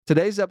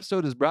Today's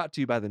episode is brought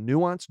to you by the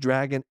Nuance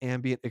Dragon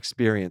Ambient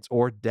Experience,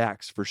 or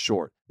DAX for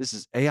short. This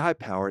is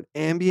AI-powered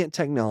ambient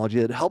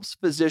technology that helps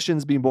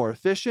physicians be more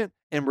efficient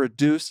and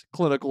reduce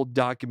clinical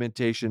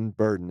documentation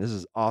burden. This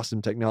is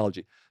awesome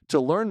technology. To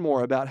learn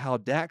more about how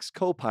DAX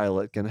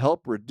Copilot can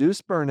help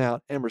reduce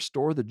burnout and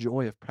restore the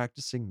joy of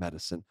practicing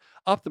medicine,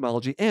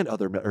 ophthalmology, and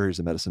other areas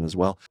of medicine as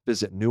well,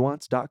 visit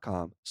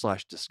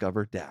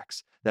nuance.com/discover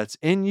DAX. That's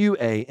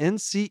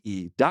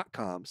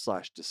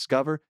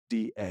nuance.com/discover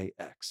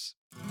DAX.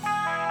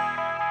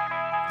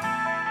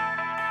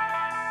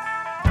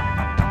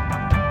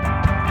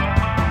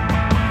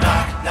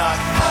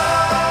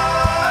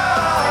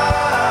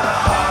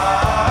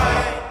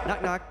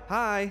 Knock, knock.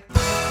 Hi.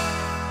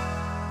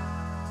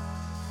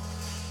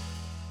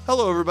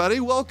 Hello,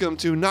 everybody. Welcome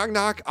to Knock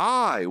Knock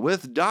I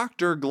with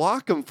Dr.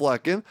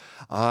 Glockenflecken.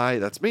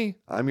 That's me.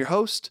 I'm your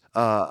host.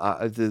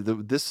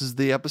 This is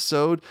the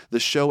episode, the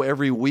show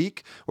every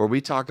week where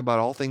we talk about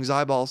all things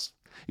eyeballs.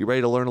 You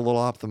ready to learn a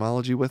little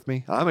ophthalmology with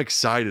me? I'm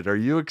excited. Are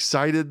you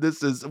excited?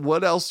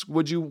 What else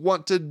would you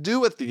want to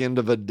do at the end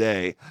of a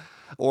day?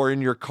 Or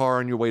in your car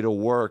on your way to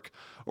work,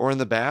 or in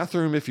the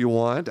bathroom if you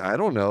want. I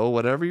don't know,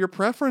 whatever your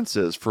preference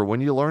is for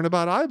when you learn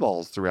about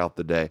eyeballs throughout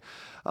the day.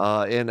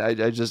 And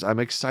I'm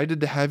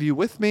excited to have you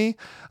with me.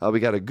 We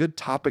got a good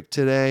topic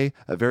today,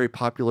 a very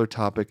popular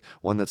topic,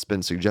 one that's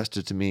been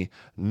suggested to me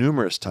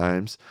numerous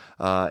times.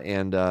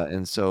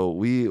 And so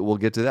we will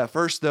get to that.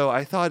 First, though,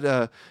 I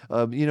thought,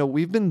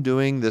 we've been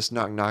doing this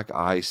Knock Knock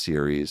Eye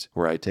series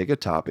where I take a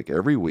topic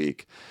every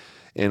week.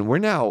 And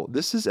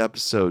this is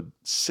episode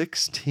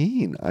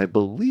 16, I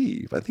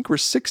believe. I think we're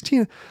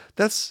 16.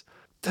 That's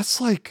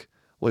like,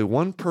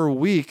 one per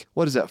week.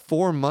 What is that,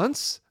 4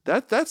 months?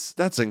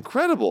 That's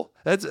incredible.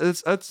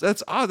 That's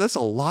odd. That's a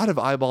lot of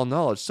eyeball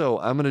knowledge. So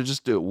I'm going to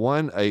just do a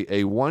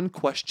one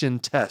question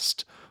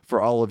test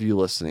for all of you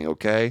listening,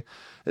 okay?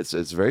 It's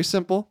very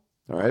simple,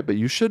 all right? But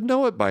you should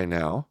know it by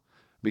now,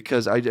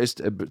 because I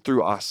just,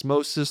 through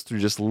osmosis, through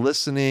just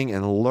listening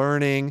and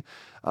learning,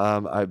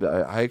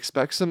 I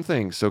expect some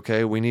things,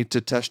 okay? We need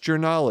to test your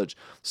knowledge.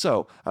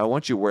 So I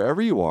want you,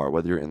 wherever you are,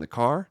 whether you're in the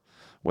car,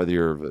 whether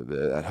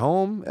you're at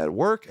home, at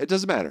work, it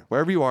doesn't matter.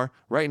 Wherever you are,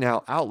 right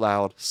now, out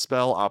loud,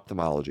 spell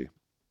ophthalmology.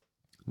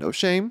 No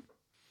shame,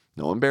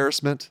 no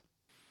embarrassment.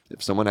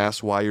 If someone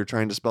asks why you're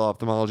trying to spell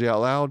ophthalmology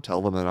out loud,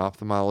 tell them an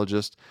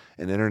ophthalmologist,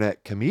 an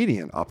internet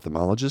comedian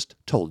ophthalmologist,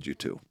 told you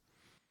to.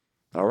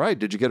 All right,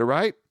 did you get it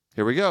right?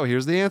 Here we go.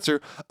 Here's the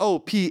answer.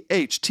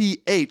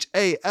 ophthalmology.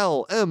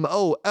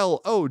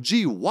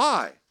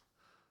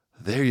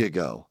 There you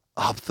go.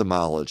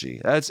 Ophthalmology.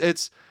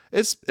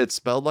 It's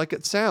spelled like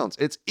it sounds.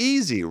 It's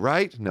easy,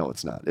 right? No,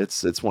 it's not.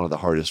 It's one of the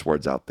hardest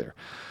words out there.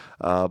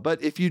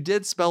 But if you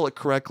did spell it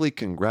correctly,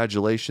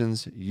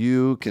 congratulations.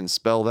 You can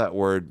spell that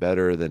word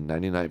better than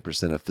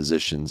 99% of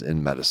physicians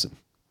in medicine.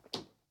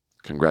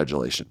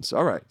 Congratulations.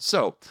 All right.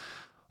 So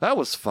that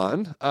was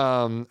fun.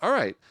 All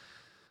right.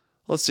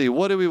 Let's see.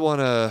 What do we want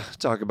to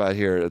talk about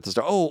here at the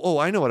start? Oh,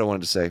 I know what I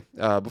wanted to say.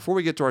 Before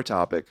we get to our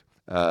topic,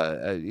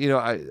 I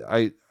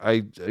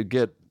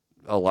get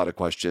a lot of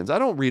questions. I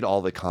don't read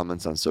all the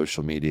comments on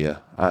social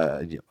media.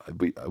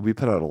 We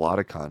put out a lot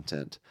of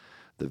content,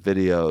 the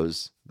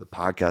videos, the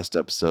podcast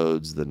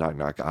episodes, the Knock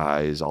Knock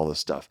Eyes, all this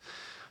stuff.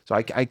 So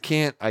I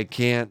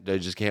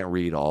just can't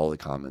read all the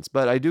comments,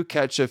 but I do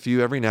catch a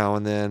few every now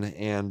and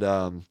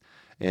then.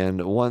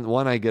 And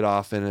one I get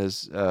often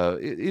is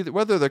either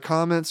whether they're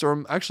comments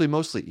or actually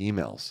mostly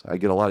emails. I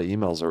get a lot of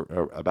emails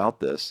about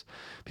this.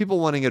 People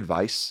wanting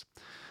advice,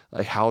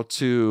 like how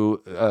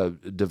to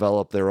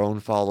develop their own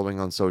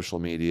following on social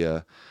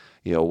media.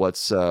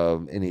 What's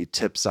any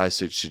tips I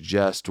should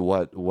suggest?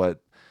 What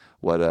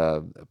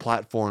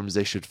platforms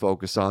they should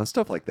focus on?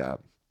 Stuff like that.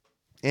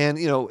 And,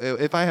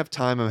 if I have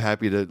time, I'm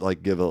happy to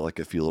give a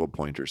few little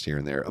pointers here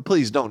and there.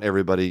 Please don't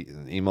everybody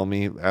email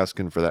me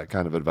asking for that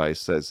kind of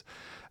advice, as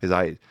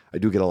I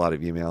do get a lot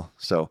of email.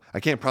 So I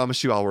can't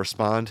promise you I'll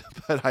respond,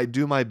 but I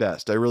do my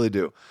best. I really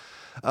do.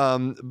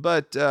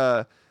 But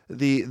the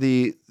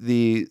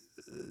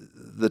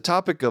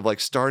topic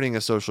of starting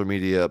a social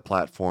media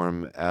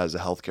platform as a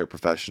healthcare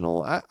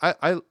professional,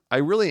 I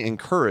really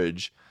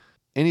encourage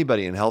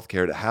anybody in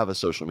healthcare to have a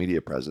social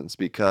media presence,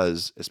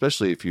 because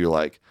especially if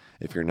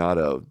you're not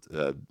a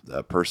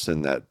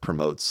person that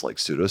promotes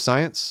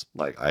pseudoscience,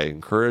 I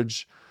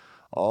encourage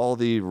all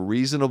the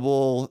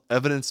reasonable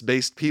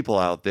evidence-based people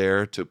out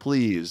there to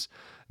please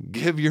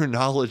give your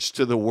knowledge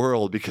to the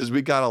world, because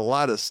we got a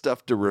lot of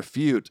stuff to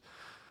refute.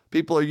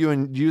 People are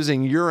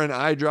using urine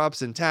eye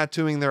drops and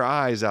tattooing their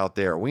eyes out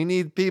there. We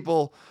need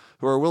people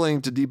who are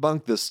willing to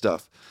debunk this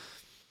stuff.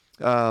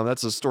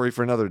 That's a story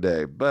for another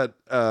day, but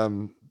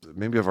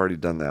maybe I've already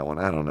done that one.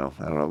 I don't know.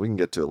 We can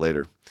get to it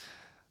later.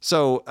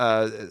 So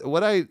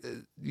what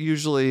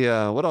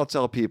I'll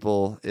tell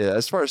people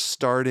as far as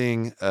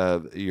starting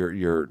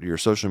your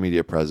social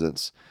media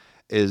presence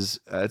is,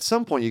 at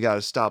some point you got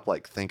to stop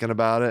thinking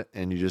about it,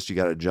 and you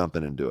got to jump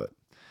in and do it.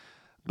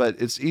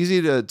 But it's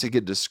easy to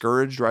get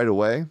discouraged right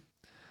away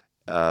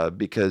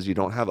because you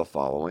don't have a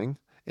following.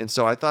 And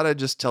so I thought I'd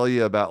just tell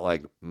you about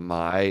like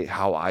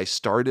how I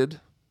started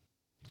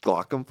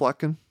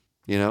Glockenflecken,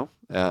 you know,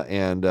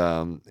 and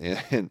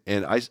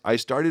I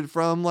started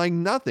from like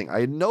nothing.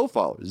 I had no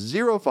followers,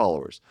 0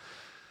 followers.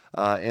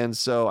 And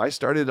so I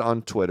started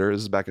on Twitter.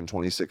 This is back in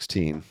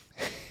 2016.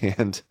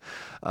 And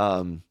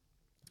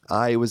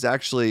it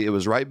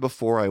was right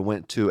before I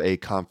went to a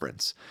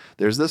conference.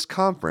 There's this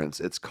conference.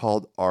 It's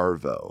called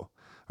ARVO.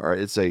 All right,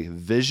 it's a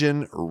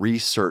vision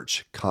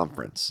research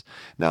conference.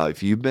 Now,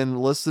 if you've been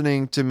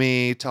listening to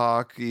me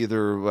talk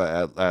either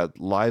at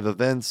live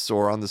events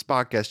or on this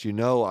podcast, you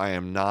know I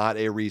am not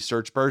a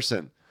research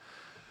person.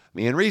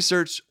 Me and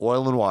research,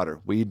 oil and water.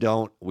 We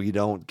don't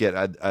get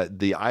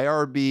the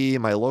IRB.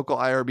 My local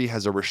IRB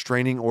has a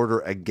restraining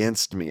order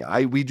against me.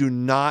 We do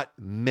not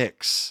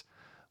mix.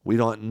 We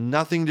don't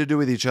nothing to do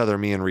with each other.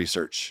 Me and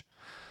research.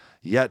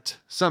 Yet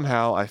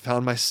somehow I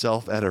found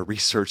myself at a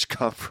research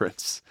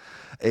conference,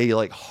 a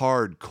like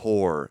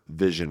hardcore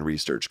vision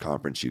research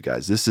conference. You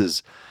guys, this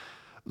is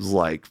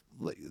like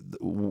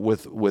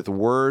with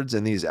words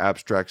and these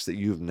abstracts that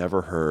you've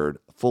never heard,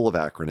 full of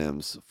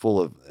acronyms, full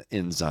of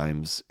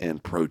enzymes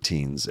and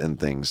proteins and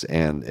things.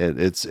 And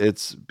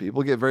it's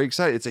people get very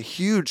excited. It's a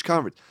huge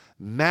conference,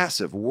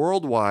 massive,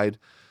 worldwide.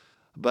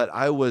 But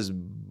I was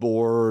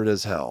bored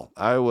as hell.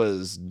 I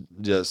was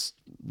just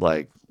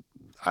like,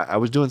 I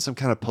was doing some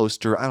kind of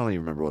poster. I don't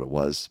even remember what it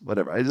was.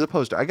 Whatever. It was a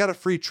poster. I got a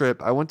free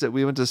trip.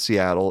 We went to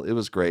Seattle. It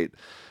was great. It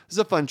was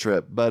a fun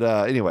trip. But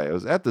anyway, I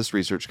was at this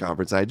research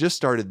conference. I just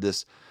started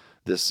this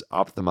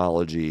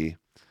ophthalmology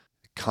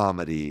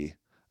comedy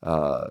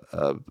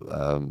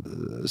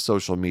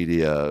social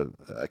media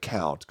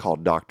account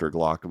called Dr.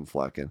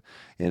 Glockenflecken.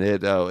 And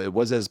it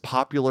was as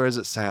popular as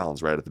it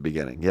sounds right at the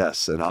beginning.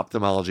 Yes, an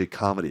ophthalmology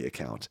comedy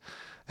account.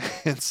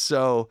 And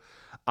so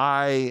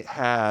I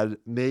had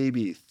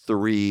maybe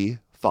 3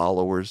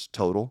 followers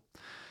total.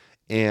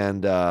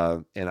 And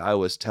I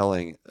was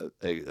telling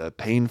a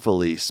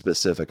painfully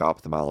specific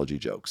ophthalmology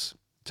jokes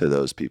to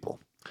those people.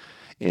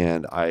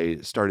 And I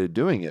started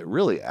doing it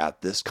really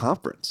at this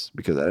conference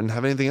because I didn't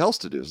have anything else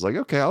to do. It's like,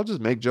 okay, I'll just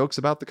make jokes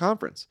about the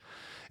conference.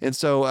 And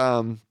so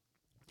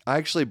I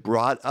actually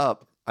brought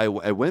up, I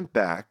went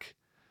back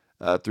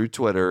through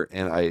Twitter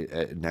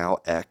and now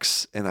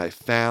X, and I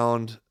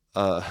found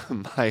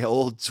my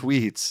old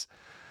tweets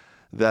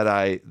that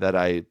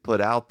I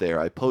put out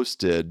there. I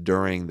posted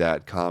during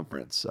that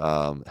conference,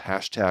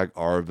 hashtag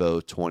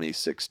Arvo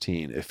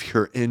 2016, if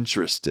you're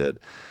interested.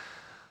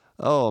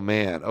 Oh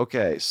man.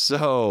 Okay.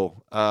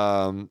 So,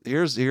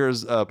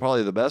 here's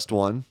probably the best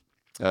one.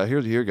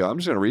 Here we go. I'm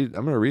going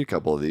to read a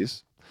couple of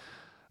these.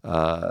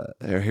 Here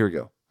we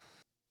go.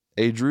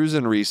 A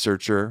Drusen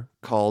researcher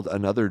called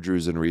another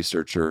Drusen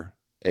researcher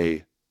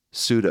a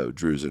pseudo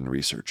Drusen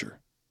researcher.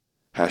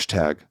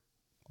 Hashtag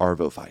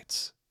Arvo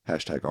fights.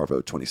 Hashtag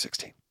Arvo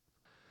 2016.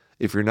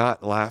 If you're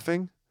not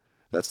laughing,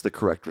 that's the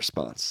correct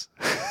response.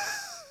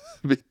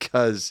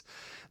 Because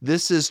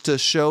this is to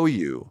show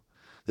you,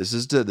 this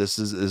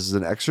is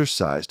an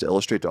exercise to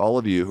illustrate to all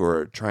of you who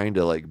are trying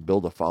to like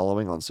build a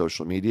following on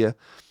social media,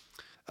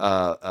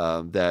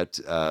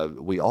 that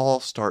we all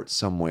start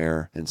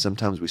somewhere, and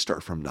sometimes we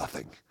start from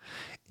nothing,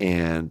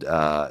 and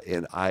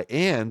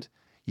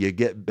you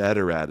get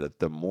better at it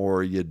the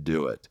more you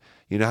do it.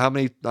 You know how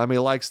many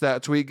likes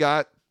that tweet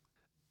got?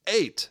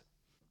 8,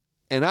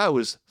 and I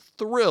was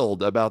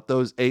thrilled about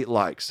those 8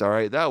 likes. All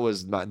right, that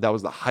was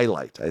the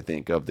highlight, I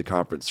think, of the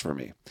conference for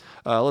me.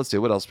 Let's see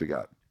what else we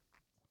got.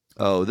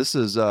 Oh, this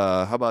is,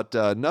 how about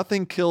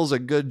nothing kills a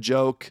good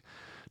joke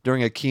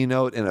during a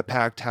keynote in a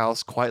packed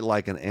house quite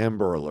like an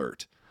Amber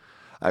Alert.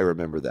 I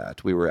remember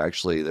that. We were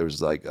actually, there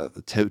was like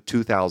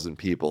 2,000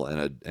 people and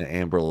an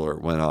Amber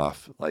Alert went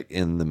off like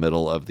in the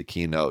middle of the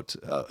keynote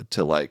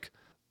to like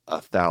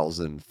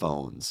 1,000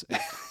 phones.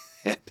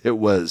 It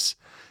was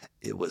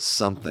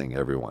something,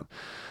 everyone.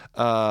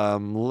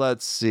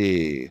 Let's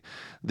see.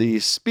 The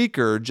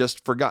speaker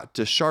just forgot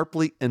to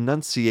sharply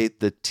enunciate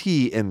the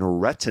T in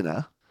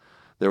retina.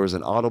 There was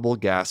an audible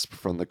gasp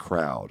from the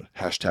crowd.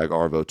 Hashtag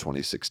Arvo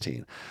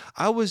 2016.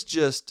 I was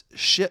just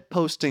shit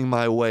posting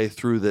my way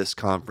through this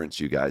conference,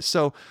 you guys.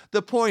 So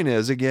the point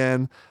is,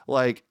 again,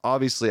 like,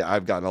 obviously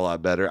I've gotten a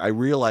lot better. I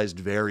realized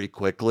very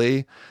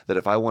quickly that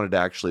if I wanted to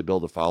actually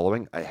build a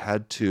following, I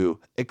had to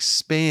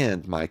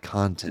expand my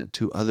content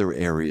to other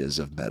areas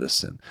of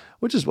medicine,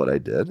 which is what I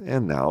did.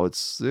 And now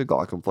it's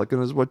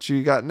Glockenflecken is what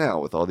you got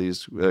now with all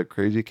these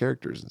crazy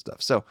characters and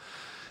stuff. So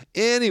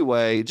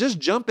anyway, just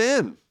jump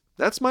in.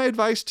 That's my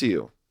advice to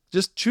you.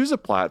 Just choose a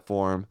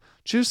platform,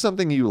 choose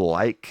something you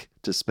like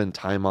to spend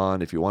time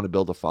on if you want to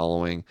build a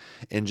following,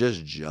 and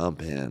just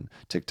jump in.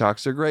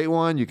 TikTok's a great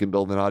one. You can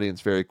build an audience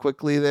very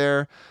quickly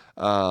there,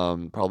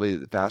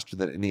 probably faster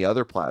than any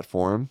other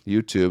platform.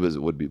 YouTube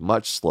would be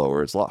much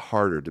slower. It's a lot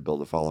harder to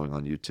build a following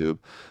on YouTube,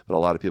 but a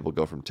lot of people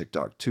go from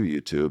TikTok to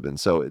YouTube. And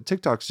so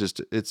TikTok's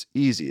it's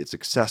easy. It's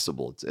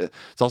accessible.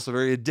 It's also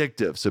very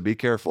addictive, so be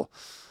careful.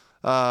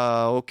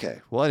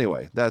 Okay. Well,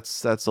 anyway,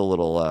 that's a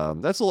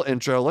little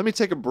intro. Let me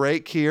take a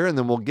break here, and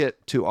then we'll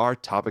get to our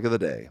topic of the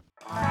day.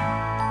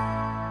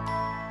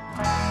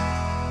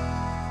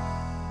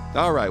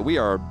 All right, we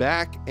are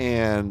back,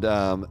 and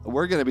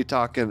we're going to be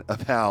talking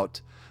about,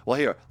 well,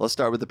 here, let's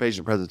start with the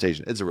patient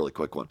presentation. It's a really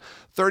quick one.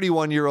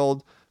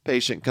 31-year-old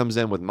patient comes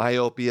in with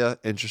myopia,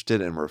 interested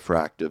in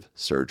refractive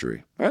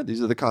surgery. All right,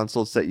 these are the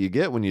consults that you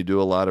get when you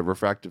do a lot of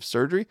refractive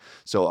surgery.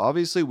 So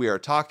obviously we are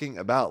talking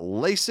about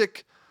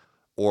LASIK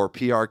or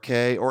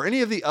PRK or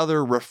any of the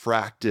other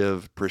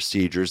refractive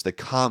procedures, the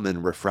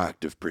common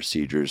refractive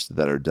procedures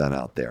that are done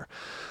out there.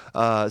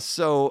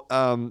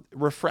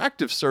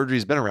 Refractive surgery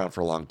has been around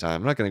for a long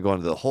time. I'm not going to go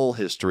into the whole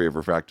history of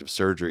refractive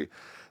surgery,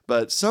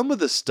 but some of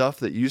the stuff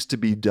that used to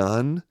be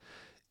done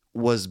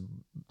was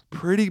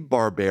pretty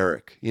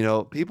barbaric. You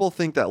know, people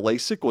think that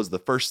LASIK was the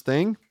first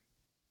thing.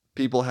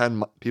 People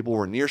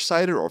were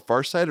nearsighted or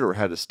farsighted or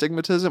had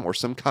astigmatism or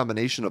some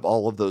combination of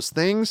all of those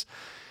things.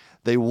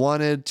 They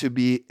wanted to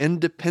be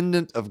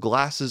independent of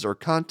glasses or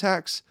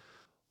contacts.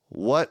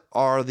 What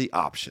are the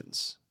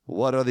options?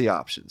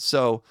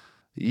 So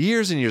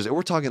years and years,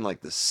 we're talking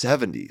like the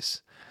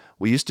 70s,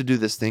 we used to do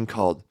this thing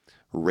called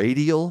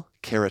radial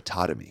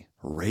keratotomy.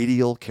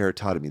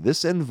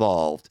 This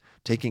involved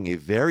taking a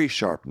very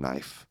sharp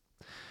knife,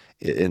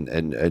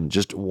 and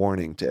just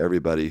warning to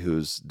everybody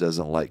who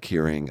doesn't like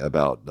hearing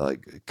about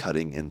like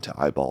cutting into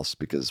eyeballs,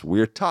 because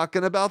we're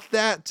talking about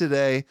that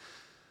today.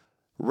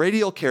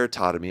 Radial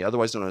keratotomy,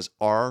 otherwise known as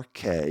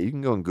RK, you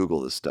can go and Google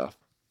this stuff,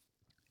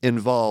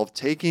 involved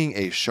taking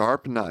a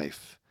sharp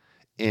knife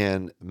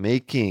and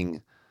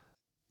making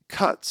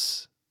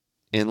cuts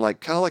in like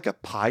kind of like a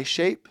pie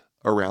shape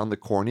around the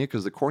cornea,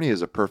 because the cornea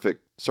is a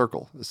perfect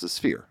circle. It's a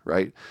sphere,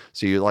 right?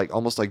 So you like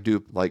almost like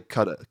do like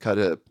cut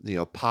a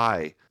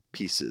pie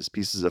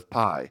pieces of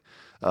pie,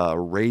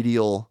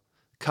 radial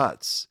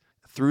cuts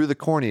through the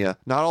cornea,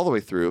 not all the way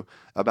through,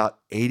 about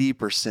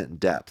 80%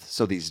 depth.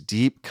 So these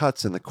deep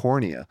cuts in the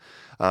cornea,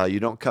 you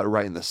don't cut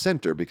right in the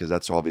center because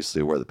that's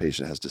obviously where the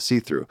patient has to see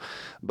through.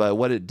 But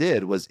what it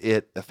did was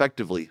it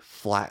effectively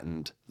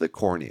flattened the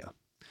cornea,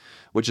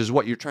 which is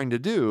what you're trying to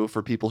do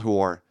for people who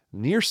are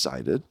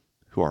nearsighted,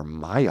 who are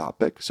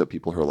myopic. So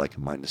people who are like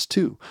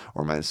 -2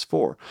 or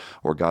 -4,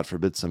 or God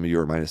forbid, some of you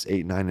are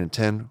 -8, 9, and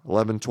 10,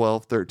 11,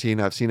 12, 13.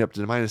 I've seen up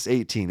to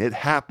 -18. It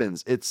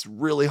happens. It's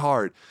really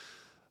hard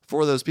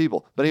for those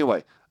people. But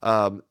anyway,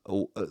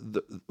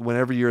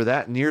 whenever you're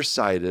that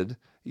nearsighted,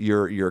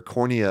 your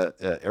cornea,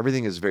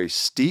 everything is very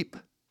steep,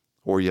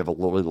 or you have a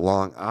really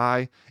long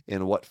eye.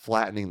 And what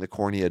flattening the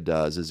cornea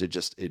does is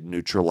it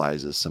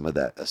neutralizes some of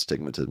that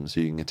astigmatism.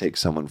 So you can take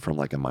someone from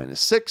like a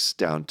 -6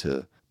 down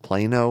to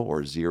plano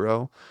or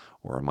 0,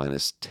 or a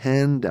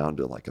 -10 down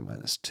to like a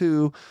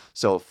 -2.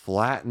 So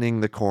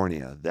flattening the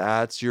cornea,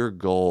 that's your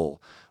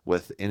goal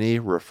with any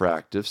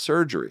refractive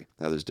surgery.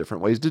 Now there's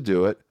different ways to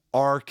do it.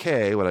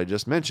 RK, what I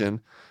just mentioned,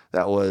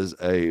 that was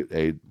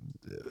a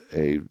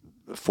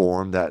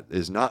form that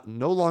is no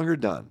longer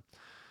done.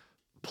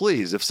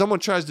 Please, if someone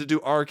tries to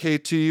do RK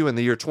to you in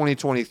the year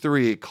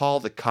 2023, call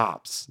the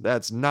cops.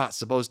 That's not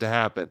supposed to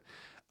happen.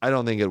 I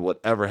don't think it would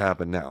ever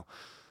happen now.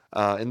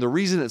 And the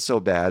reason it's so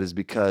bad is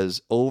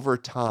because over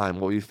time,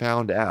 what we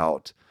found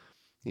out,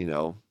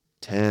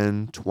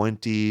 10,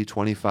 20,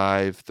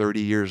 25, 30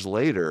 years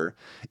later,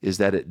 is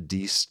that it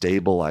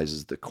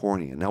destabilizes the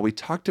cornea. Now, we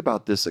talked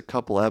about this a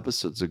couple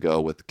episodes ago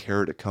with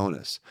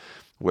keratoconus,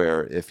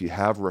 where if you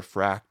have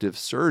refractive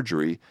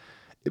surgery,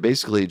 it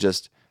basically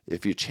just,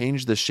 if you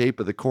change the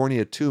shape of the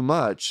cornea too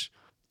much,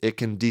 it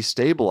can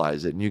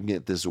destabilize it, and you can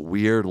get this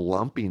weird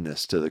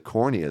lumpiness to the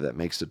cornea that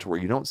makes it to where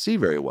you don't see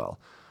very well.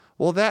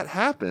 Well, that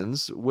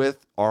happens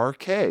with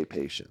RK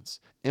patients.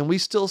 And we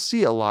still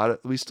see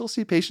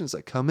patients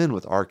that come in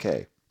with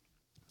RK.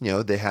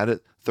 They had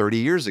it 30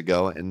 years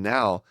ago, and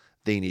now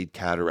they need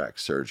cataract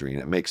surgery.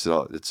 And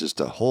it's just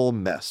a whole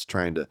mess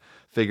trying to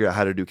figure out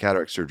how to do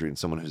cataract surgery in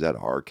someone who's had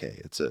RK.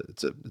 It's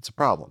a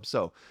problem.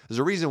 So there's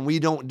a reason we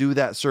don't do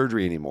that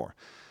surgery anymore.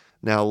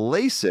 Now,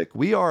 LASIK,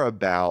 we are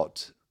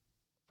about,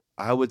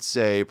 I would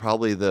say,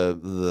 probably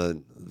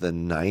the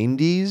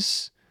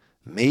 90s,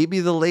 maybe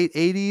the late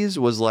 80s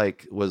was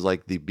like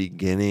the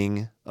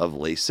beginning of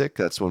LASIK.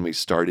 That's when we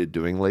started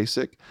doing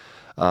LASIK.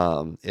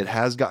 It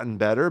has gotten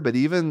better, but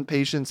even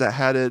patients that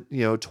had it,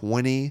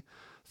 20,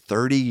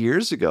 30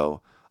 years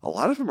ago, a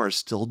lot of them are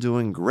still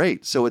doing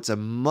great. So it's a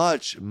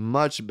much,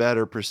 much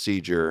better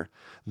procedure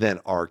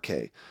than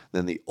RK,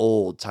 than the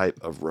old type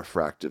of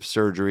refractive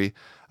surgery.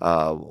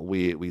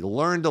 We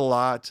learned a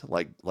lot,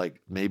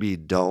 like maybe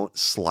don't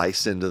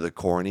slice into the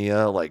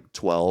cornea like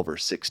 12 or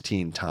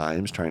 16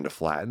 times trying to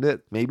flatten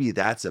it. Maybe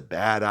that's a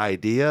bad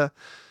idea.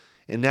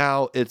 And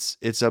now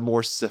it's a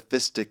more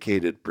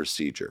sophisticated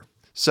procedure.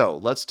 So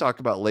let's talk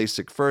about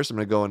LASIK first. I'm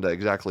going to go into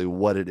exactly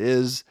what it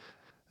is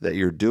that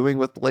you're doing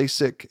with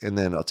LASIK, and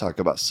then I'll talk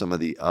about some of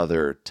the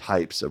other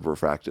types of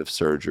refractive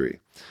surgery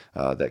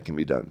that can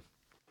be done.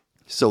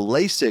 So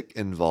LASIK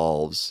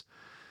involves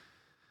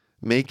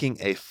making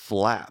a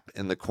flap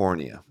in the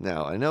cornea.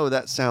 Now, I know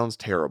that sounds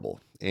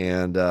terrible,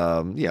 and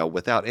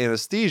without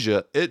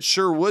anesthesia, it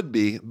sure would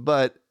be,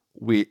 but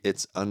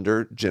it's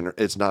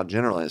not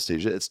general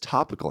anesthesia, it's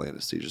topical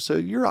anesthesia. So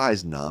your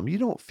eye's numb, you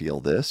don't feel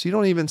this, you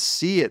don't even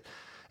see it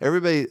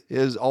Everybody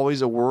is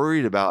always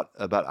worried about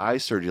eye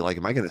surgery. Like,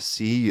 am I going to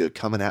see you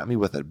coming at me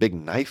with a big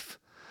knife?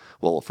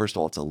 Well, first of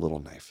all, it's a little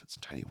knife. It's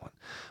a tiny one.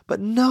 But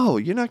no,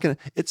 you're not going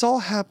to. It's all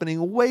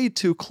happening way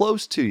too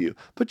close to you.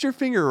 Put your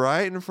finger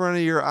right in front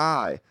of your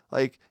eye.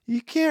 Like,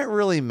 you can't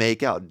really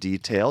make out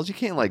details. You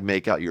can't like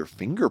make out your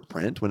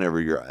fingerprint whenever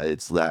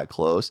it's that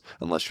close,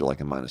 unless you're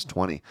like a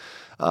 -20.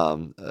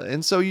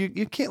 And so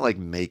you can't like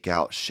make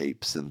out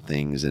shapes and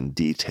things and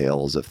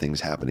details of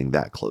things happening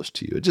that close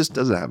to you. It just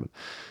doesn't happen.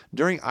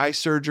 During eye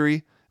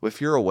surgery, if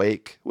you're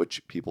awake,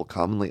 which people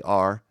commonly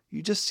are,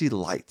 you just see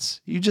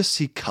lights. You just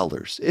see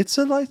colors. It's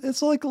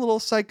like a little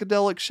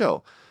psychedelic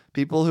show.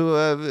 People who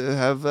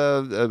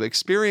have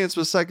experience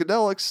with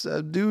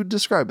psychedelics do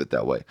describe it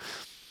that way.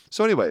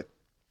 So anyway,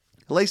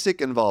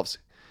 LASIK involves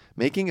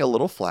making a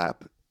little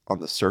flap on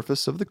the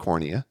surface of the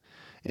cornea,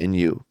 and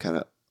you kind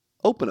of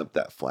open up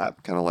that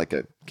flap, kind of like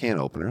a can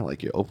opener,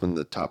 like you open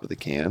the top of the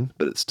can,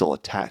 but it's still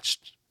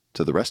attached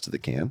to the rest of the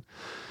can.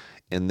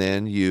 And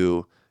then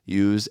you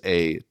use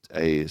a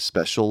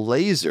special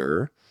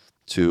laser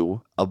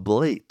to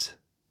ablate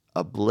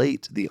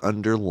the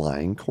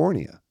underlying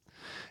cornea.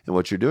 And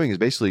what you're doing is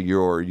basically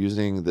you're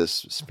using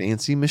this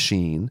fancy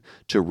machine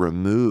to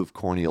remove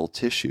corneal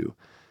tissue,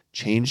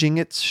 changing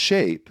its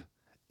shape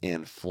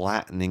and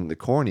flattening the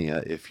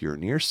cornea if you're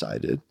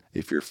nearsighted.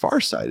 If you're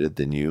farsighted,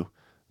 then you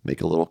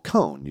make a little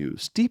cone. You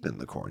steepen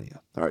the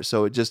cornea. All right,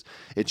 so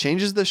it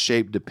changes the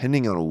shape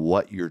depending on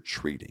what you're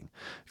treating.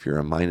 If you're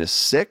a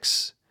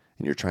 -6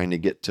 and you're trying to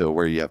get to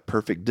where you have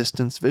perfect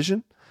distance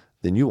vision,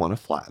 then you want to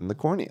flatten the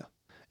cornea.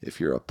 If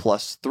you're a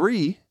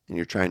 +3 and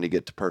you're trying to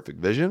get to perfect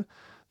vision,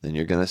 then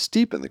you're going to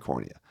steepen the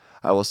cornea.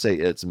 I will say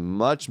it's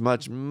much,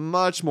 much,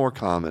 much more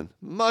common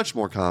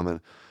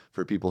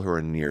for people who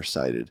are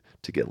nearsighted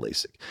to get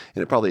LASIK.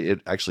 And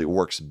it actually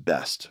works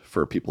best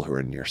for people who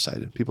are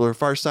nearsighted. People who are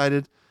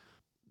farsighted,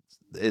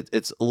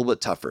 it's a little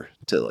bit tougher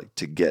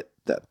to get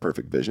that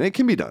perfect vision. It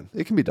can be done,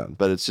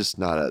 but it's just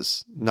not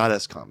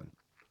as common.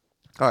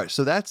 All right,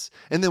 so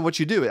and then what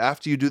you do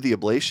after you do the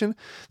ablation,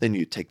 then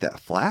you take that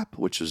flap,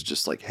 which was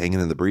just like hanging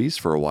in the breeze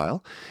for a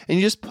while, and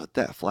you just put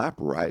that flap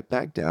right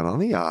back down on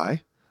the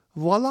eye.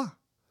 Voila.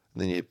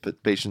 And then you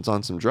put patients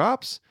on some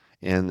drops,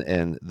 and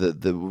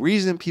the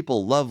reason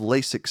people love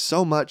LASIK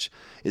so much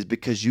is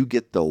because you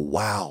get the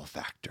wow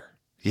factor.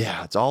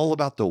 Yeah, it's all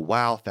about the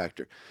wow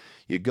factor.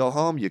 You go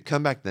home, you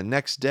come back the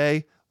next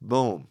day,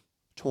 boom,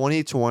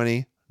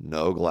 20/20,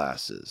 no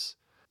glasses.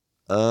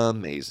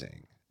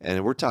 Amazing.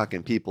 And we're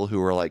talking people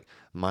who are like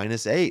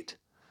 -8.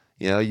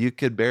 You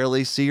could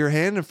barely see your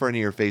hand in front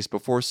of your face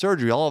before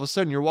surgery. All of a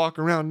sudden, you're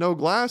walking around no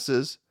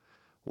glasses.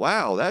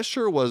 Wow, that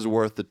sure was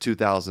worth the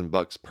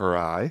 $2,000 per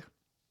eye.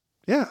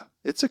 Yeah,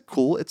 it's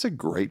a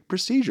great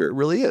procedure. It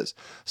really is.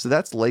 So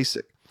that's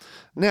LASIK.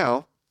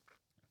 Now,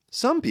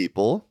 some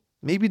people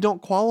maybe don't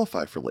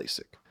qualify for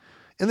LASIK.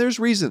 And there's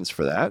reasons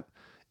for that.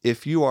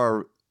 If you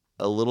are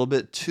a little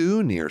bit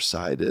too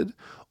nearsighted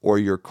or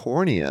your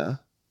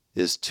cornea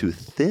is too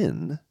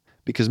thin,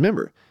 because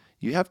remember,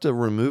 you have to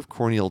remove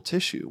corneal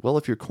tissue. Well,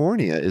 if your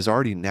cornea is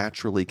already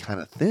naturally kind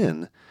of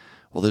thin,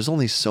 well, there's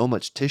only so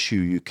much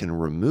tissue you can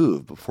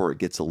remove before it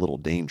gets a little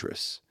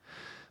dangerous,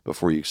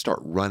 before you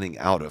start running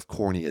out of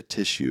cornea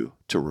tissue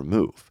to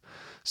remove.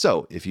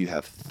 So if you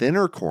have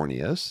thinner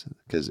corneas,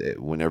 because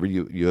whenever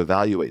you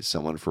evaluate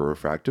someone for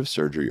refractive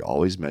surgery, you're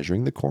always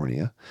measuring the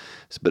cornea.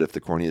 But if the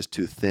cornea is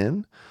too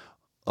thin,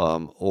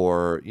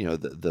 or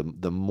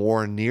the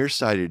more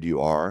nearsighted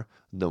you are,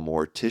 the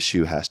more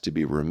tissue has to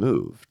be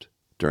removed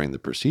during the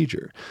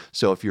procedure.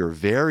 So if you're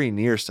very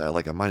nearsighted,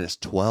 like a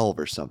 -12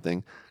 or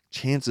something,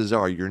 chances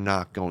are you're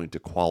not going to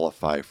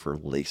qualify for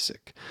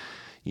LASIK.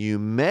 You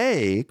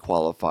may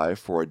qualify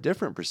for a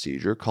different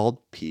procedure called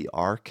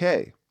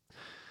PRK.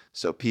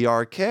 So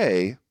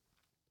PRK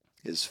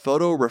is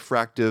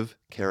photorefractive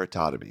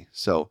keratotomy.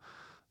 So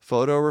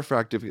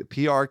photorefractive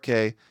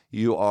PRK,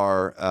 you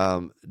are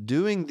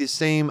doing the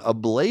same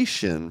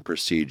ablation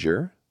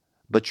procedure,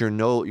 but you're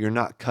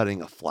not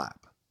cutting a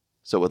flap.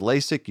 So with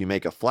LASIK, you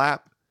make a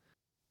flap.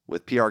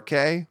 With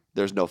PRK,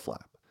 there's no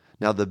flap.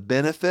 Now, the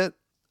benefit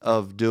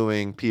of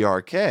doing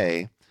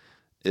PRK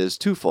is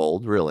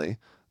twofold, really.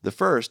 The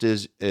first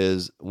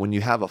is when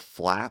you have a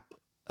flap,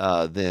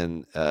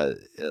 then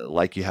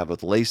like you have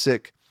with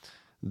LASIK,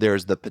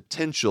 there's the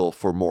potential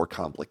for more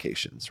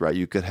complications, right?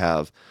 You could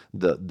have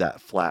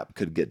that flap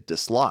could get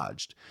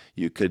dislodged.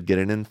 You could get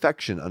an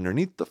infection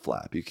underneath the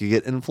flap. You could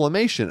get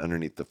inflammation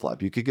underneath the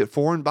flap. You could get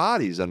foreign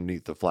bodies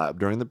underneath the flap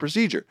during the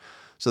procedure.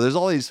 So there's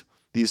all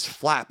these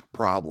flap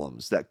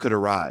problems that could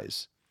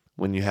arise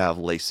when you have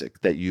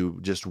LASIK that you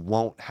just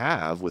won't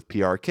have with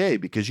PRK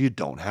because you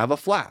don't have a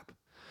flap.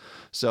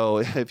 So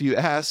if you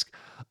ask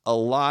a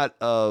lot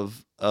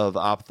of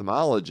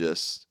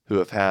ophthalmologists who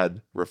have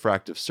had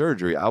refractive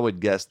surgery, I would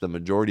guess the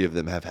majority of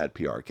them have had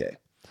PRK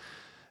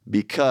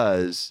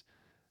because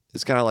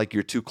it's kind of like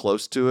you're too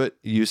close to it.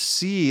 You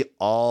see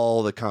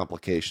all the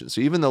complications.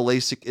 So even though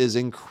LASIK is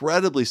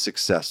incredibly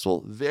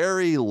successful,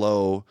 very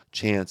low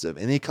chance of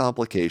any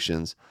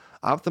complications,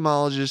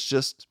 ophthalmologists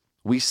just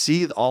We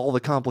see all the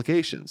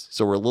complications.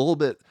 So we're a little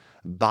bit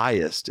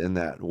biased in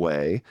that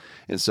way.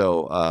 And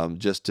so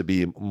just to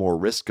be more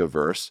risk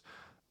averse,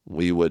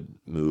 we would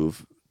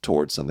move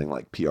towards something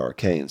like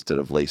PRK instead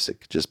of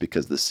LASIK, just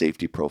because the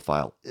safety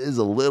profile is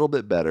a little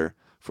bit better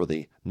for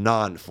the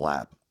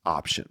non-flap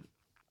option.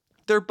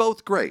 They're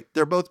both great.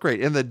 They're both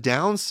great. And the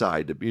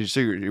downside, so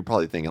you're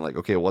probably thinking like,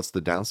 okay, what's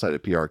the downside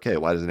of PRK?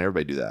 Why doesn't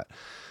everybody do that?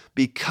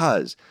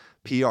 Because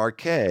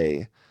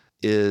PRK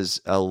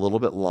is a little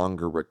bit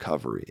longer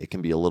recovery. It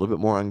can be a little bit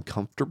more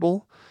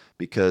uncomfortable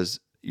because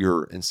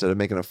instead of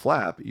making a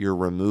flap, you're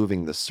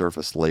removing the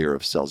surface layer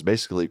of cells,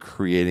 basically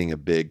creating a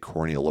big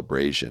corneal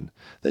abrasion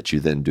that you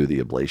then do the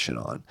ablation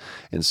on.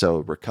 And so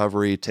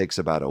recovery takes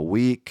about a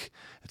week.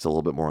 It's a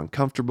little bit more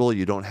uncomfortable.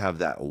 You don't have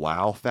that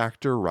wow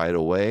factor right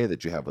away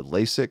that you have with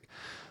LASIK,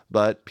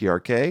 but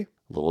PRK,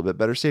 a little bit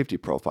better safety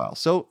profile.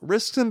 So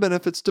risks and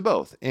benefits to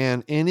both.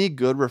 And any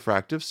good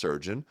refractive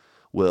surgeon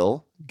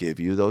will give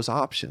you those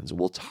options.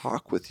 We'll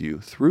talk with you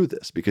through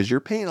this because you're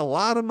paying a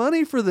lot of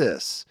money for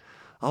this.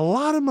 A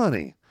lot of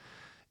money.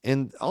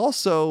 And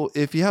also,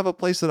 if you have a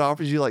place that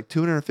offers you like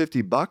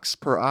 $250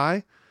 per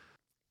eye,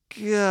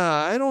 yeah,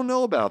 I don't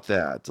know about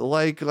that.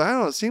 Like, I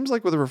don't know. It seems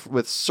like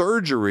with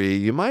surgery,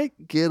 you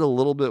might get a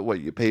little bit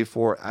what you pay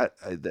for.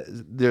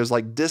 There's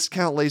like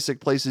discount LASIK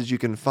places you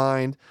can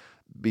find.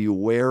 Be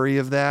wary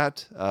of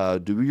that.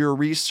 Do your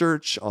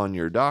research on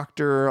your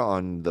doctor,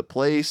 on the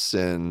place,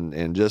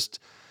 and just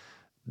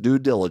due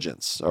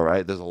diligence. All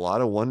right. There's a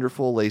lot of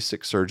wonderful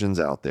LASIK surgeons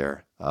out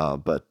there.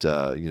 But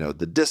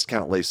the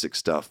discount LASIK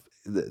stuff,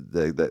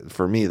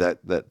 for me,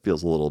 that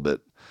feels a little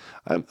bit,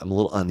 I'm a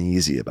little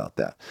uneasy about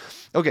that.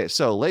 Okay.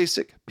 So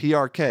LASIK,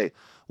 PRK.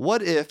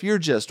 What if you're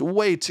just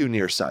way too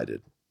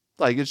nearsighted?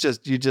 Like it's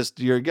just, you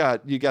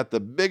got the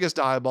biggest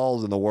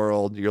eyeballs in the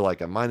world. You're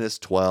like a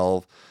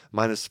 -12,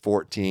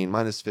 -14,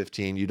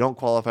 -15. You don't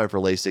qualify for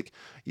LASIK.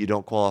 You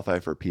don't qualify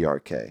for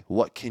PRK.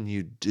 What can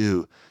you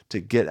do to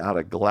get out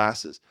of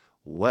glasses?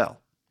 Well,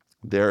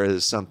 there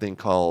is something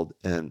called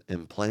an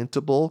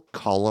implantable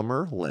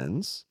Collamer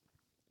lens.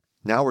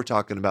 Now we're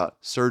talking about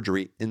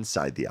surgery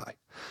inside the eye.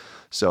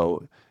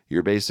 So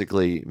you're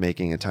basically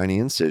making a tiny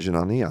incision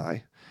on the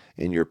eye,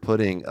 and you're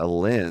putting a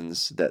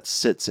lens that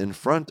sits in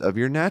front of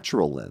your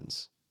natural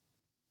lens.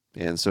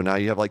 And so now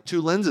you have like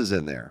two lenses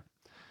in there.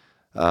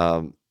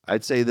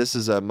 I'd say this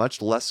is a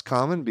much less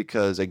common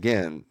because,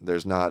 again,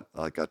 there's not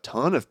like a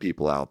ton of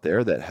people out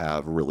there that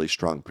have really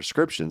strong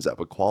prescriptions that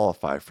would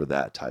qualify for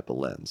that type of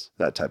lens,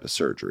 that type of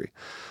surgery.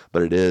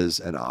 But it is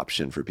an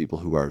option for people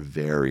who are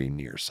very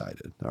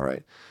nearsighted. All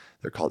right.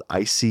 They're called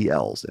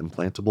ICLs,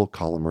 implantable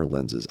Collamer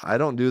lenses. I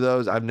don't do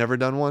those. I've never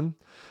done one.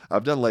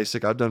 I've done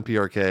LASIK. I've done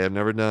PRK. I've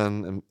never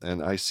done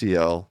an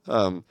ICL.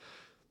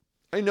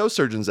 I know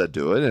surgeons that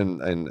do it,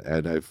 and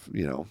I've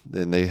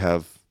and they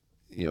have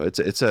it's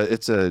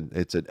an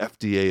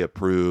FDA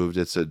approved.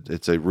 It's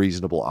a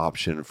reasonable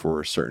option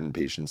for certain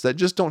patients that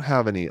just don't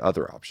have any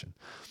other option.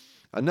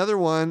 Another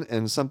one,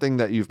 and something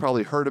that you've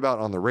probably heard about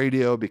on the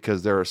radio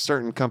because there are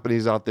certain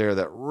companies out there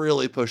that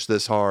really push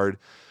this hard: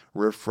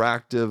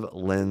 refractive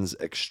lens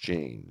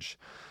exchange.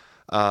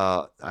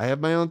 I have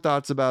my own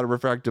thoughts about a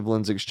refractive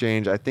lens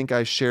exchange. I think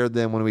I shared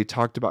them when we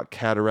talked about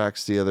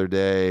cataracts the other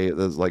day.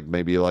 That was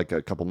maybe a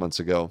couple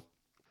months ago.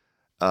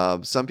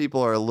 Some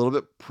people are a little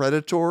bit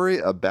predatory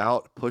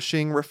about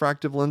pushing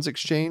refractive lens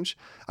exchange.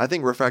 I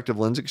think refractive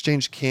lens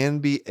exchange can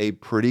be a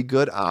pretty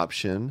good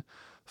option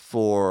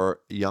for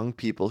young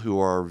people who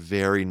are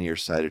very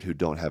nearsighted who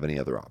don't have any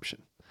other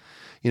option.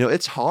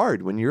 It's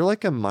hard when you're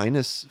like a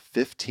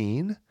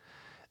 -15.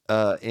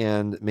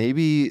 And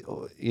maybe,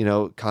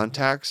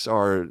 contacts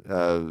are,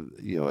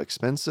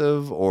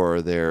 expensive,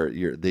 or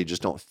they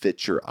just don't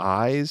fit your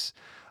eyes.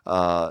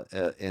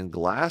 And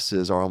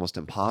glasses are almost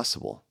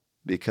impossible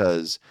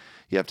because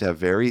you have to have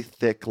very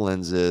thick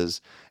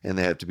lenses and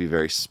they have to be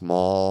very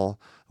small,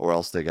 or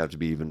else they have to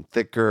be even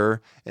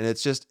thicker. And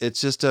it's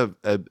just a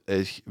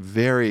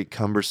very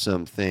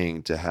cumbersome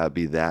thing to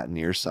be that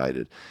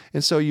nearsighted.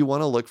 And so you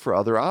want to look for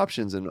other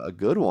options. And a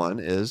good one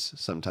is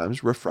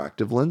sometimes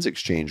refractive lens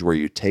exchange, where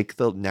you take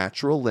the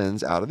natural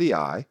lens out of the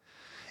eye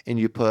and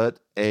you put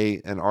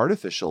an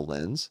artificial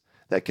lens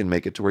that can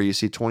make it to where you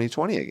see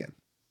 20/20 again.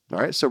 All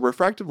right. So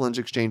refractive lens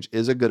exchange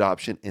is a good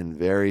option in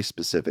very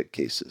specific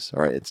cases.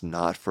 All right. It's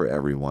not for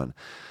everyone.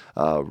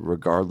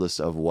 Regardless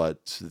of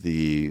what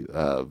the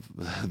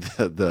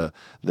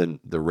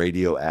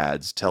radio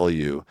ads tell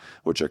you,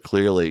 which are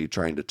clearly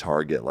trying to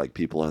target like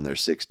people in their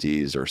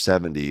 60s or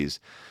 70s.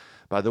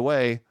 By the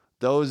way,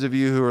 those of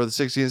you who are the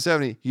 60 and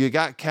 70, you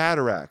got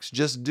cataracts.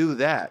 Just do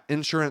that.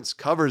 Insurance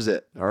covers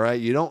it. All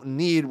right. You don't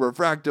need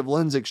refractive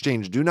lens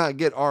exchange. Do not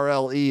get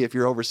RLE if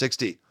you're over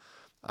 60.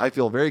 I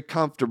feel very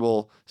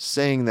comfortable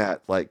saying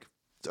that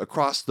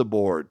across the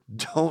board.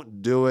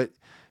 Don't do it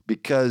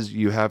because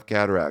you have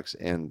cataracts,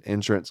 and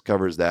insurance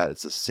covers that.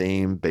 It's the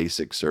same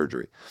basic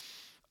surgery.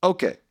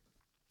 Okay.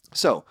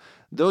 So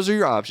Those are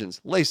your options: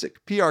 LASIK,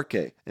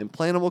 PRK,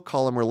 implantable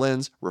Collamer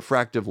lens,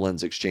 refractive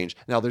lens exchange.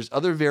 Now, there's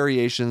other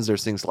variations.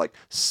 There's things like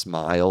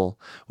SMILE,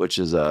 which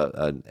is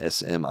an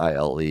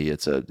SMILE.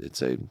 It's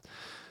a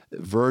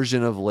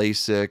version of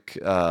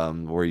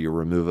LASIK where you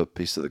remove a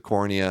piece of the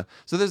cornea.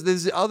 So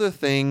there's other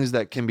things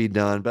that can be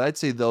done, but I'd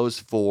say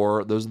those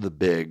are the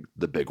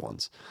big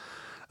ones.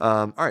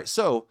 All right,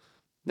 so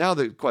now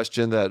the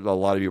question that a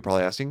lot of you are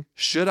probably asking: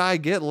 should I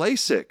get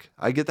LASIK?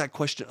 I get that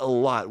question a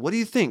lot. What do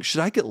you think?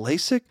 Should I get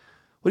LASIK?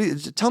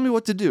 Tell me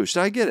what to do?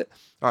 Should I get it?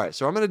 All right,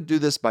 so I'm going to do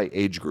this by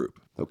age group.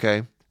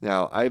 Okay.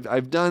 Now,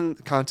 I've done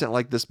content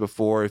like this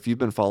before. If you've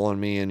been following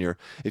me and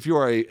if you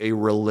are a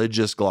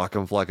religious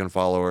Glockenflecken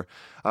follower,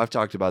 I've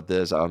talked about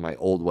this on my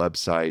old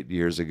website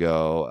years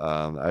ago.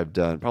 I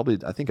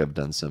think I've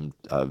done some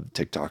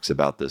TikToks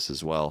about this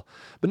as well,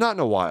 but not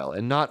in a while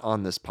and not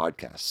on this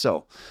podcast.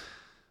 So,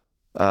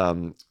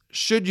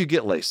 should you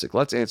get LASIK?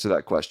 Let's answer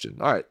that question.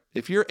 All right.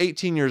 If you're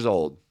 18 years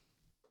old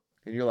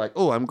and you're like,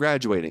 oh, I'm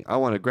graduating, I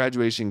want a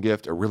graduation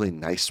gift, a really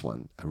nice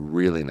one, a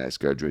really nice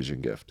graduation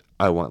gift.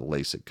 I want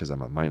LASIK because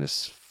I'm a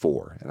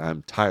 -4 and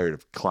I'm tired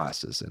of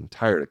classes and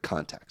tired of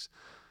contacts.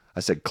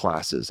 I said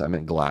classes, I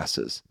meant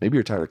glasses. Maybe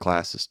you're tired of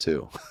classes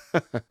too.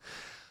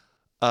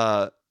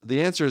 The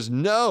answer is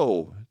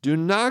no. Do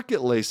not get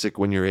LASIK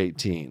when you're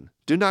 18.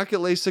 Do not get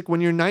LASIK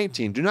when you're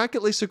 19. Do not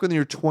get LASIK when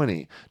you're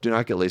 20. Do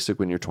not get LASIK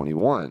when you're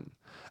 21.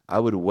 I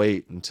would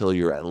wait until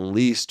you're at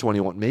least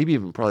 21, maybe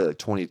even probably like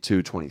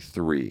 22,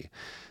 23.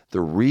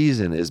 The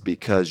reason is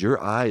because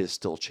your eye is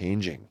still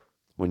changing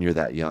when you're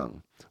that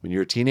young. When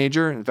you're a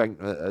teenager, in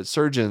fact,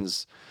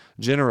 surgeons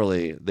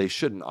generally, they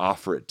shouldn't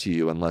offer it to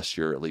you unless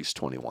you're at least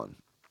 21.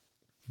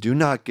 Do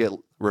not get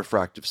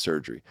refractive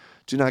surgery.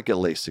 Do not get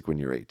LASIK when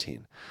you're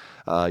 18.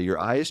 Your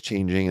eye is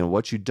changing, and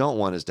what you don't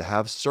want is to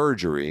have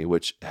surgery,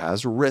 which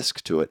has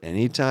risk to it.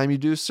 Anytime you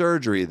do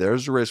surgery,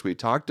 there's risk. We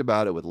talked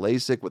about it with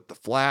LASIK, with the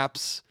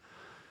flaps,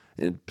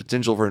 and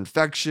potential for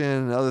infection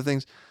and other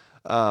things.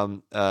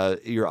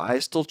 Your eye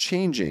is still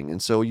changing,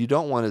 and so you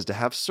don't want is to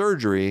have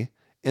surgery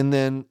and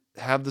then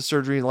have the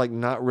surgery like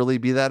not really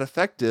be that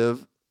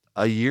effective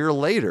a year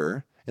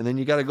later, and then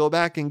you got to go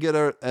back and get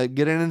an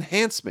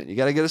enhancement. You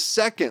got to get a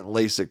second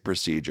LASIK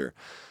procedure.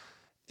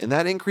 And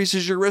that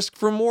increases your risk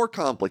for more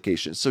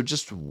complications. So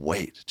just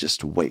wait.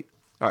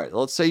 All right,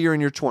 let's say you're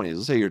in your 20s.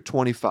 Let's say you're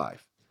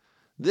 25.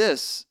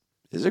 This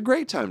is a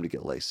great time to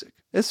get LASIK.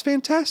 It's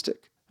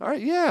fantastic. All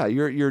right, yeah,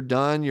 you're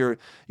done. You're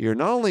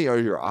not only are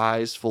your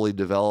eyes fully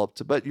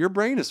developed, but your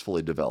brain is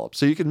fully developed.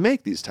 So you can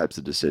make these types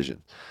of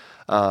decisions.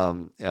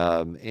 So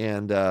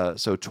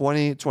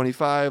 20,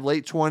 25,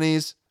 late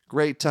 20s,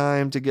 great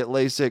time to get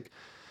LASIK.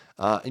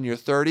 In your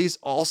 30s,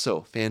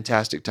 also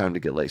fantastic time to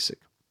get LASIK.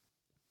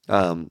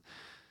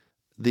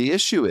 The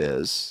issue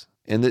is,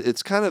 and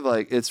it's kind of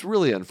like, it's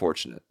really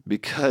unfortunate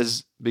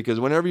because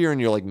whenever you're in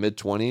your like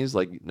mid-20s,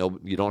 like no,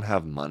 you don't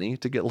have money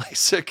to get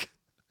LASIK.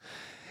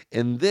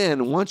 And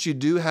then once you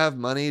do have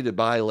money to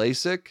buy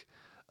LASIK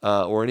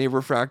or any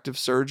refractive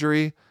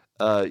surgery,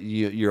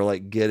 you're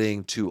like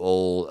getting too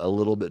old, a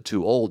little bit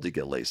too old to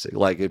get LASIK.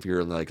 Like if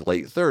you're in like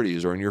late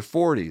 30s or in your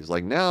 40s,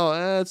 like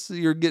now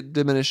you're getting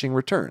diminishing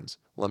returns.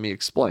 Let me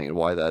explain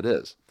why that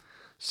is.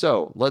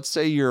 So let's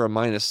say you're a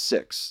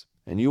 -6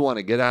 and you want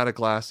to get out of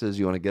glasses,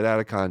 you want to get out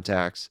of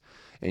contacts,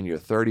 and you're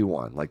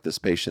 31, like this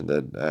patient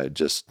that I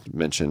just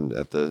mentioned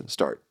at the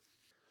start.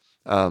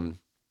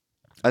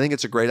 I think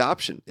it's a great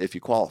option if you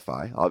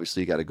qualify.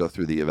 Obviously, you got to go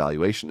through the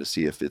evaluation to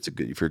see if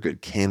you're a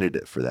good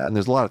candidate for that. And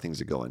there's a lot of things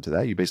that go into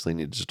that. You basically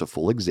need just a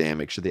full exam,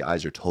 make sure the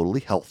eyes are totally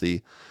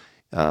healthy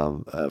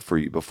for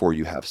you before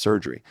you have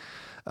surgery.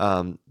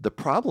 The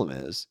problem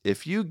is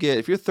if you're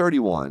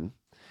 31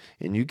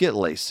 and you get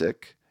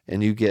LASIK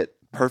and you get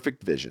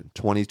perfect vision,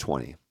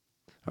 20/20,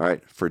 all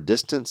right, for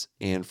distance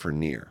and for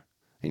near,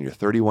 and you're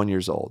 31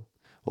 years old.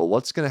 Well,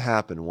 what's going to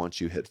happen once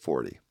you hit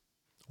 40?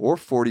 Or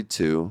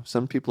 42,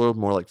 some people are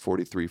more like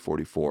 43,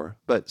 44,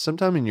 but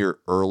sometime in your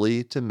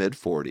early to mid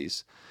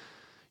 40s,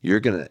 you're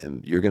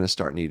gonna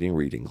start needing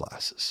reading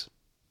glasses.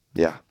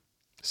 Yeah,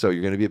 so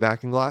you're gonna be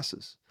back in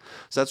glasses.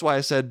 So that's why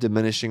I said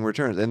diminishing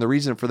returns, and the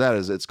reason for that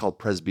is it's called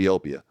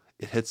presbyopia.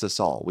 It hits us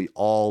all. We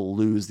all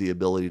lose the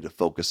ability to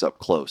focus up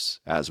close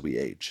as we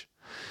age,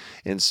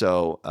 and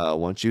so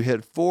once you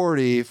hit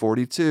 40,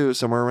 42,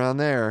 somewhere around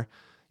there,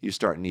 you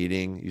start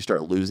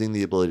losing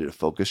the ability to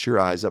focus your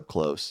eyes up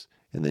close.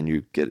 And then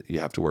you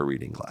have to wear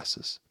reading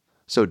glasses.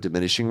 So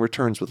diminishing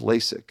returns with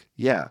LASIK.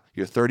 Yeah,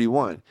 you're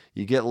 31,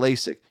 you get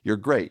LASIK, you're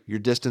great, your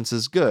distance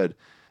is good.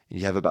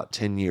 You have about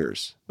 10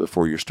 years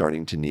before you're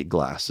starting to need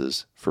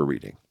glasses for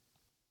reading.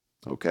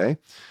 Okay?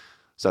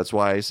 So that's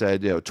why I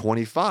said,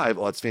 25,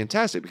 well, that's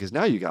fantastic because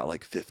now you got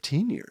like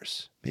 15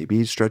 years. Maybe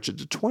you stretch it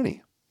to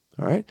 20.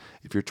 All right?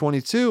 If you're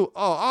 22,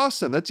 oh,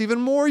 awesome. That's even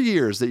more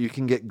years that you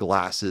can get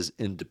glasses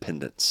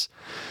independence.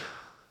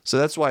 So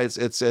that's why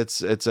it's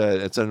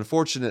an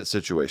unfortunate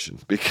situation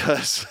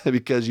because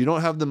you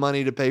don't have the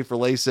money to pay for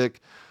LASIK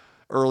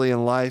early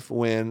in life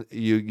when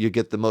you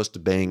get the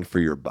most bang for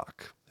your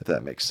buck, if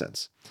that makes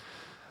sense.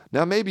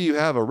 Now, maybe you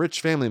have a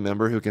rich family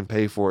member who can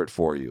pay for it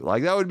for you.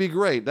 Like, that would be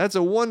great. That's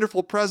a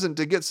wonderful present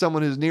to get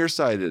someone who's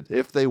nearsighted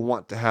if they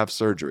want to have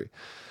surgery.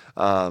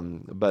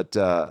 Again,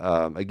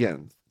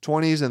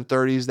 20s and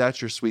 30s,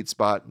 that's your sweet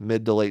spot.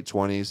 Mid to late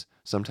 20s,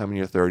 sometime in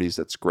your 30s,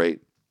 that's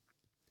great.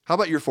 How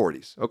about your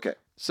 40s? Okay,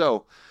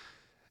 so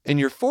in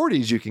your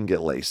 40s, you can get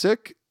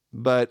LASIK,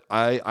 but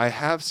I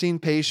have seen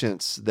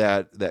patients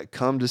that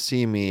come to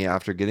see me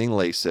after getting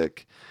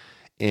LASIK,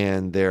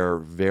 and they're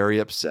very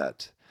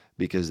upset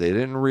because they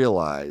didn't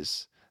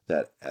realize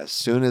that as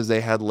soon as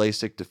they had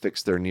LASIK to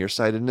fix their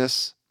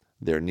nearsightedness,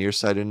 their near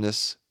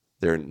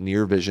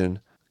vision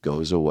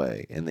goes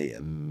away, and they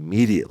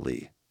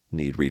immediately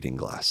need reading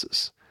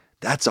glasses.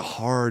 That's a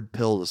hard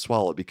pill to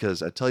swallow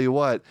because I tell you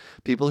what,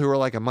 people who are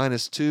like a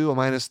 -2, a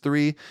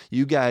 -3,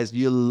 you guys,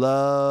 you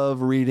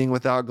love reading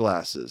without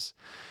glasses.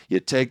 You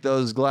take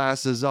those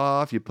glasses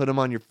off, you put them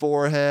on your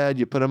forehead,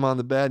 you put them on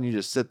the bed, and you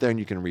just sit there and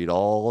you can read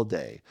all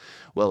day.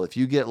 Well, if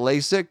you get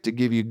LASIK to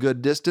give you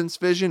good distance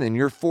vision and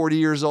you're 40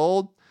 years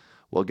old,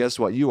 well, guess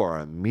what? You are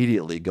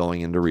immediately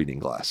going into reading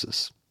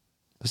glasses.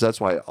 So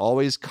that's why I'm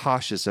always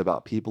cautious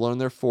about people in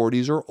their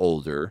 40s or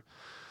older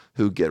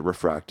who get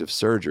refractive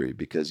surgery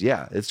because,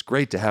 yeah, it's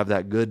great to have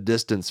that good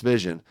distance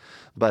vision,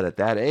 but at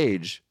that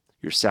age,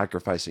 you're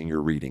sacrificing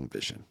your reading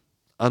vision.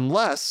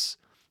 Unless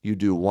you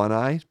do one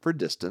eye for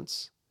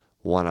distance,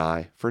 one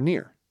eye for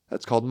near.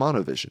 That's called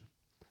monovision.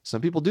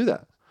 Some people do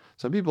that.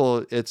 Some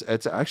people, it's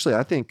actually,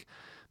 I think,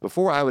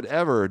 before I would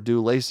ever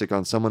do LASIK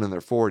on someone in their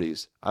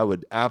 40s, I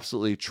would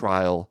absolutely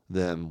trial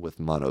them with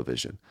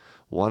monovision.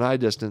 One eye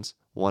distance,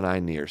 one eye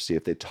near, see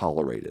if they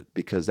tolerate it,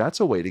 because that's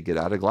a way to get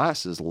out of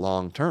glasses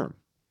long term.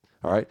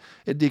 All right.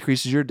 It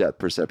decreases your depth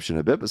perception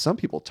a bit, but some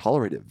people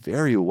tolerate it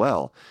very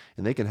well,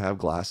 and they can have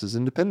glasses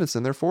independence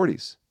in their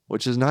 40s,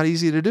 which is not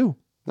easy to do.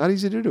 Not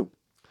easy to do.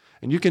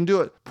 And you can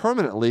do it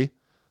permanently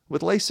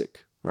with LASIK,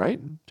 right?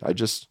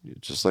 Just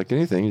like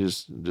anything,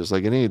 just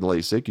like any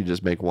LASIK, you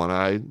just make one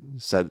eye,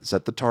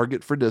 set the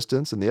target for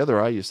distance, and the other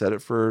eye, you set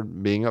it for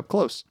being up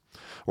close.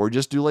 Or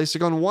just do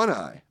LASIK on one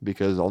eye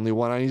because only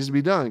one eye needs to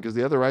be done because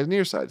the other eye is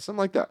nearsighted, something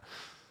like that.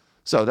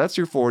 So that's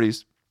your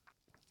 40s.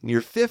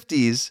 Your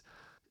 50s,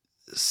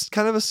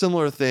 kind of a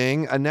similar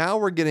thing. And now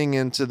we're getting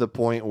into the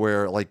point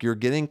where like you're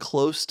getting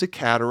close to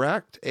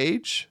cataract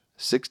age.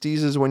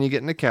 60s is when you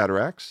get into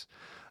cataracts.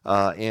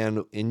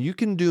 And you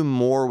can do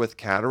more with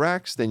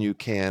cataracts than you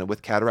can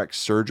with cataract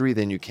surgery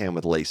than you can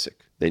with LASIK,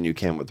 than you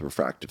can with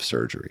refractive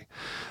surgery.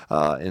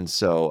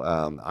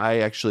 So I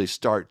actually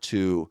start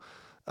to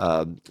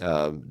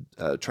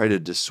try to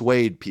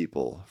dissuade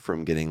people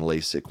from getting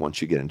LASIK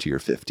once you get into your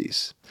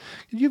 50s.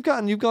 You've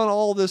gone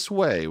all this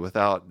way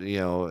without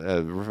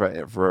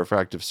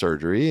refractive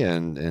surgery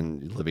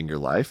and living your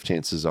life.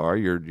 Chances are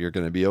you're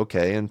going to be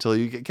okay until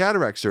you get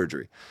cataract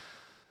surgery.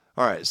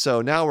 All right,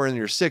 so now we're in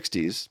your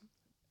 60s.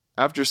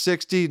 After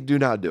 60, do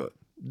not do it.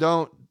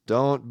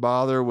 Don't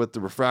bother with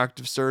the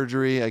refractive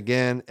surgery.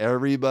 Again,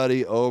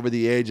 everybody over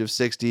the age of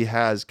 60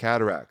 has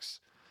cataracts.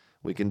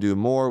 We can do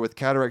more with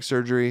cataract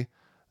surgery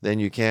than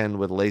you can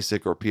with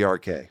LASIK or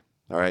PRK.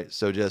 All right,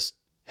 so just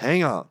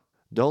hang on.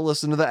 Don't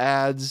listen to the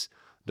ads.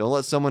 Don't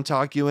let someone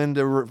talk you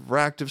into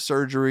refractive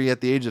surgery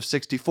at the age of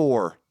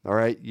 64. All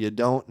right, you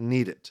don't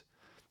need it.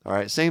 All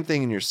right, same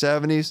thing in your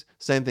 70s,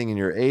 same thing in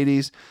your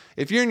 80s.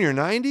 If you're in your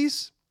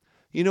 90s,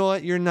 you know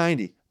what? You're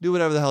 90. Do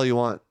whatever the hell you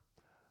want.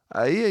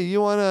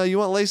 You want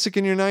LASIK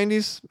in your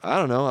 90s? I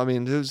don't know. I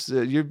mean,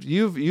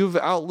 you've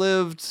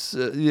outlived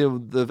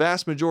the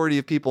vast majority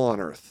of people on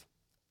Earth.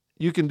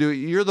 You can do it.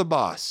 You're the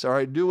boss. All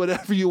right, do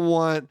whatever you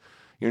want.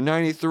 You're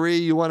 93.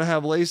 You want to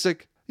have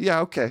LASIK? Yeah,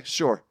 okay,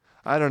 sure.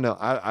 I don't know.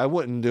 I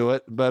wouldn't do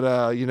it, but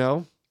I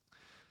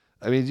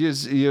mean,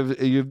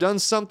 you've done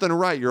something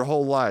right your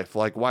whole life.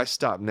 Like, why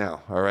stop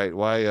now? All right,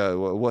 why?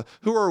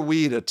 Who are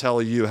we to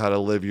tell you how to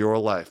live your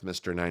life,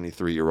 Mr.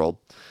 93-year-old?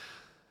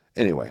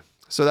 Anyway,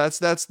 so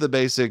that's the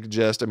basic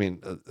gist. I mean,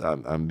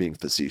 I'm being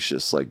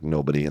facetious. Like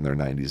nobody in their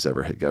 90s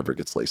ever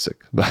gets LASIK.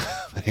 But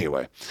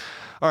anyway,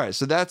 all right.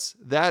 So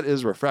that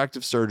is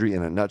refractive surgery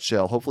in a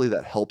nutshell. Hopefully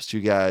that helps you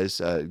guys,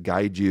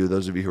 guide you.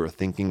 Those of you who are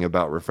thinking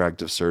about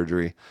refractive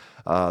surgery,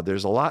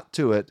 there's a lot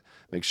to it.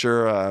 Make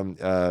sure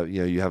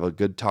you have a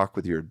good talk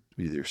with your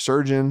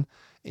surgeon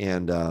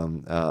and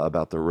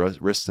about the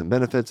risks and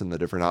benefits and the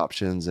different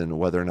options and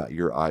whether or not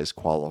your eyes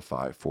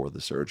qualify for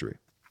the surgery.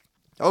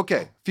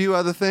 Okay, a few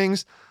other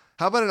things.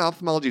 How about an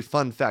ophthalmology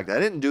fun fact? I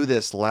didn't do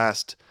this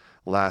last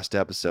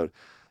episode.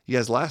 You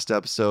guys, last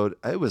episode,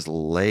 it was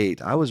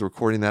late. I was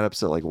recording that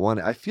episode like 1.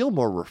 I feel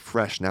more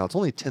refreshed now. It's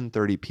only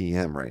 10:30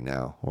 p.m. right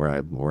now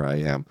where I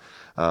am.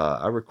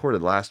 I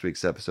recorded last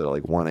week's episode at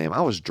like 1 a.m.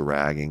 I was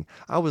dragging.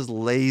 I was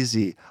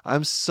lazy.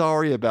 I'm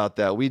sorry about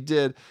that. We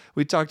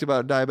talked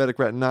about diabetic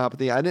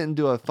retinopathy. I didn't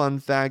do a fun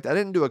fact. I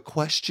didn't do a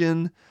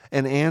question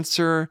and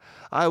answer.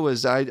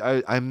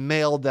 I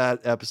mailed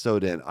that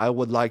episode in. I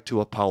would like to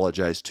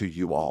apologize to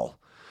you all.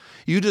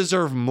 You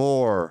deserve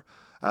more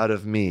out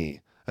of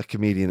me, a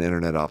comedian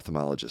internet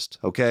ophthalmologist.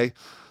 Okay?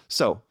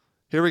 So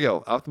here we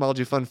go.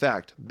 Ophthalmology fun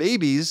fact.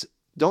 Babies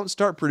don't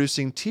start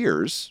producing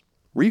tears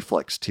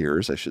reflex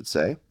tears, I should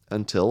say,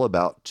 until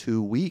about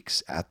 2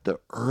 weeks at the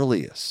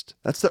earliest.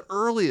 That's the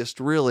earliest,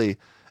 really,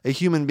 a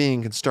human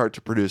being can start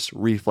to produce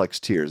reflex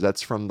tears.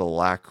 That's from the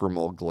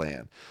lacrimal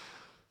gland.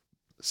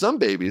 Some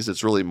babies,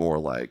 it's really more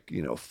like,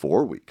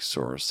 4 weeks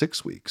or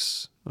 6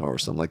 weeks or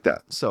something like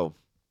that. So,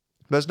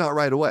 but it's not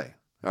right away.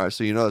 All right,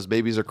 so those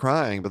babies are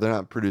crying, but they're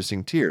not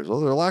producing tears. Well,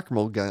 their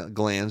lacrimal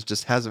glands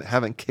just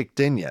haven't kicked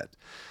in yet.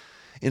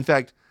 In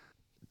fact,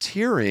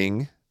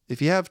 tearing,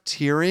 if you have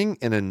tearing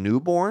in a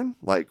newborn,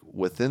 like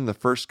within the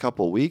first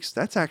couple weeks,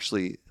 that's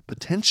actually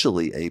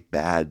potentially a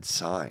bad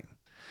sign,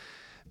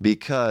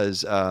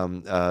 because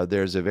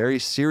there's a very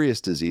serious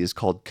disease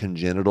called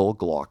congenital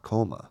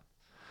glaucoma.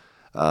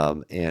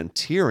 And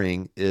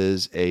tearing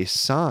is a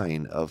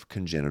sign of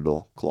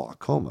congenital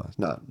glaucoma. It's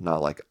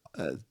not like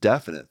a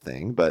definite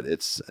thing, but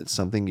it's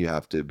something you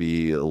have to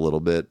be a little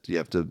bit, you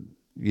have to,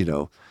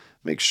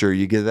 make sure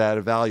you get that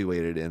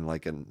evaluated in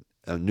like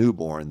a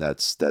newborn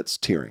that's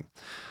tearing.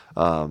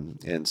 And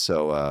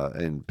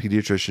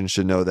pediatricians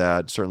should know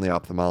that. Certainly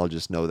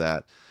ophthalmologists know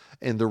that.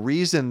 And the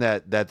reason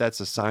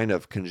that's a sign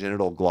of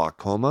congenital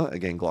glaucoma,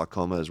 again,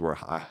 glaucoma is where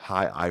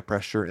high eye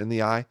pressure in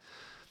the eye,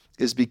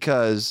 is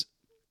because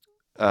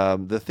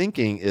the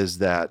thinking is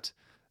that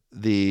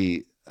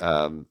the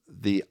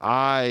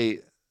eye,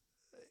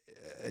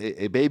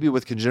 a baby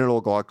with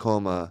congenital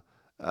glaucoma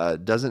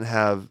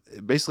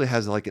basically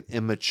has like an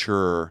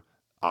immature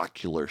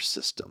ocular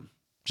system,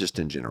 just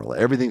in general.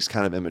 Everything's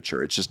kind of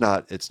immature. It's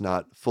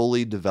not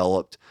fully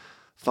developed,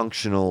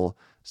 functional.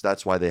 So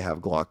that's why they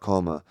have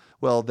glaucoma.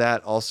 Well,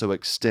 that also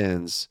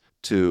extends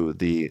to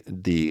the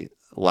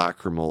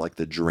lacrimal, like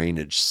the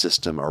drainage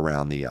system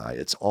around the eye.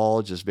 It's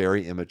all just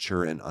very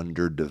immature and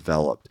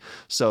underdeveloped.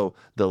 So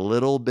the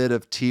little bit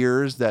of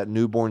tears that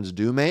newborns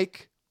do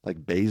make,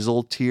 like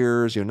basal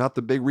tears, not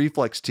the big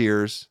reflex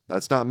tears.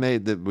 That's not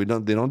made. They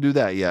don't do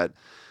that yet.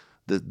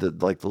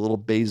 The little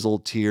basal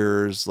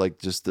tears, like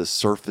just the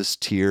surface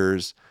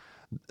tears,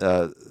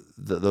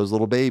 those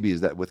little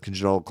babies that with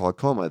congenital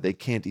glaucoma, they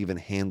can't even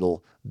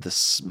handle the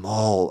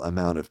small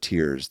amount of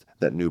tears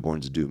that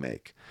newborns do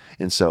make.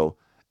 And so,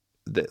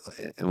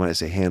 and when I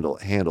say handle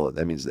it,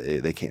 that means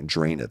they can't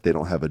drain it. They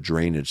don't have a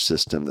drainage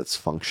system that's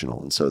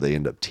functional, and so they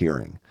end up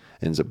tearing,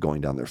 ends up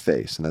going down their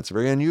face, and that's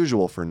very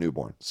unusual for a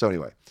newborn. So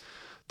anyway,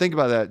 think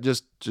about that.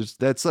 Just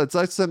that's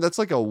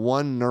like a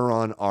one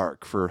neuron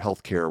arc for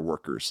healthcare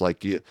workers,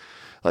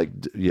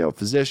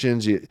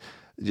 physicians.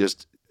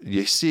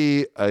 You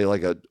see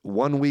a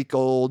 1 week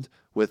old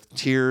with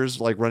tears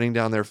like running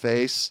down their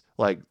face,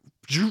 like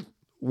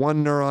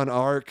one neuron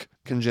arc,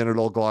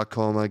 congenital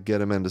glaucoma, get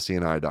them in to see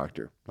an eye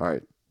doctor. All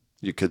right,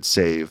 you could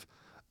save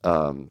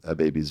a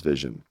baby's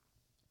vision.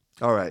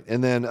 All right,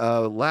 and then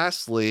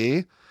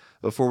lastly,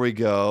 before we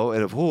go,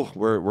 and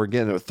we're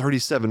getting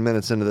 37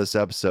 minutes into this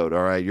episode.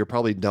 All right, you're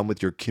probably done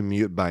with your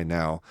commute by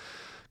now.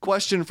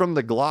 Question from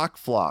the Glock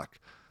Flock.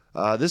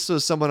 This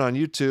was someone on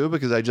YouTube,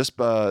 because I just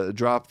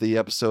dropped the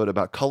episode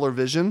about color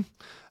vision.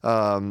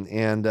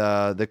 And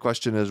the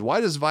question is,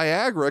 why does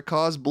Viagra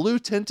cause blue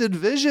tinted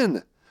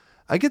vision?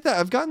 I get that.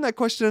 I've gotten that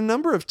question a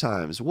number of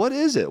times. What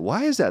is it?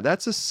 Why is that?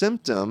 That's a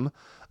symptom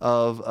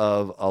of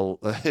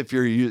if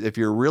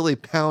you're really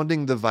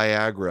pounding the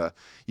Viagra,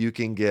 you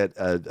can get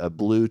a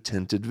blue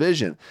tinted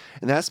vision.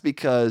 And that's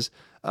because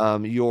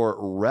your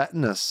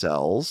retina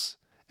cells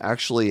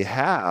actually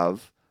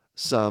have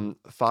some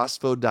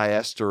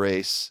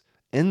phosphodiesterase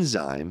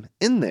enzyme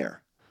in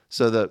there.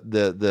 So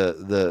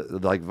the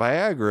like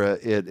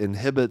Viagra, it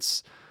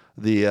inhibits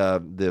the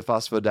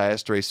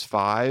phosphodiesterase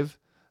 5.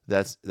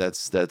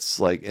 That's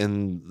like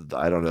in,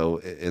 I don't know,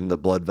 in the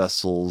blood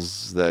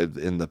vessels,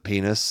 in the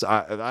penis.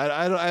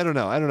 I don't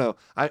know.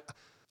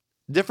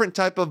 Different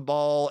type of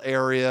ball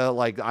area.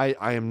 Like I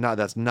am not,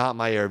 that's not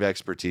my area of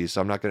expertise.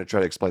 So I'm not going to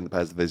try to explain the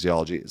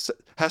pathophysiology. It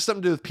has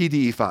something to do with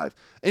PDE5.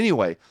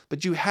 Anyway,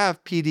 but you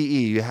have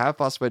PDE, you have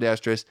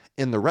phosphodiesterase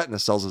in the retina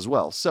cells as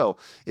well. So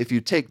if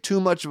you take too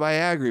much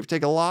Viagra, if you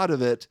take a lot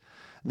of it,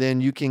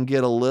 then you can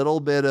get a little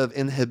bit of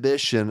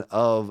inhibition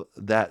of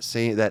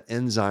that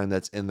enzyme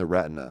that's in the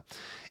retina.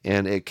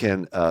 And it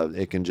can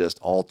just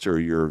alter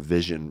your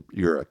vision,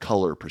 your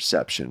color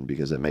perception,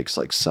 because it makes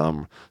like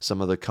some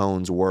of the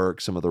cones work,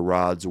 some of the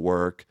rods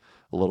work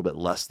a little bit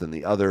less than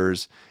the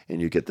others,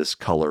 and you get this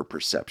color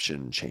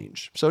perception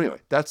change. So anyway,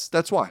 that's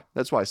why.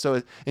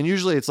 So, and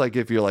usually it's like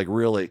if you're like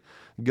really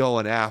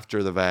going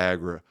after the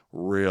Viagra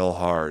real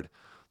hard,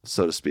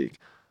 so to speak,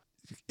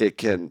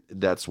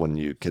 that's when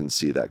you can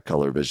see that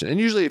color vision. And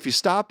usually if you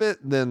stop it,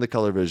 then the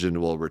color vision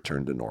will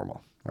return to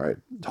normal. All right.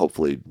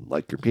 Hopefully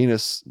like your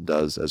penis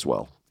does as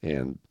well.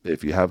 And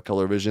if you have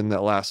color vision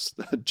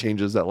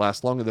changes that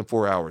last longer than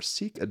 4 hours,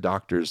 seek a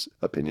doctor's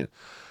opinion.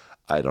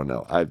 I don't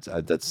know. I've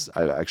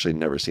actually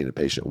never seen a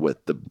patient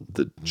with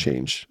the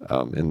change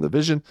in the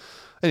vision.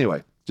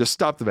 Anyway, just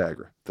stop the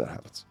Viagra if that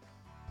happens.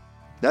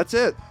 That's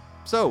it.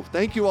 So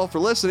thank you all for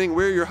listening.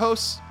 We're your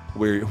hosts,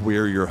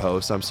 we're your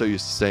hosts. I'm so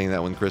used to saying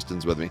that when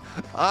Kristen's with me.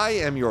 I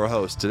am your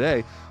host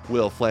today,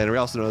 Will Flannery,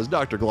 also known as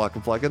Dr.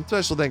 Glockenflecken.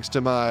 Special thanks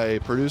to my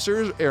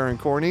producers, Aaron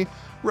Corney,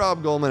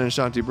 Rob Goldman, and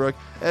Shanti Brook.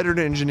 Editor and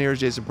engineers,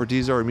 Jason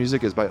Portizo. Our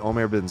music is by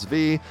Omer Benz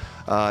V.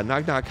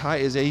 Knock Knock Hi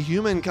is a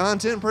human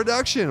content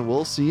production.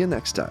 We'll see you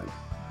next time.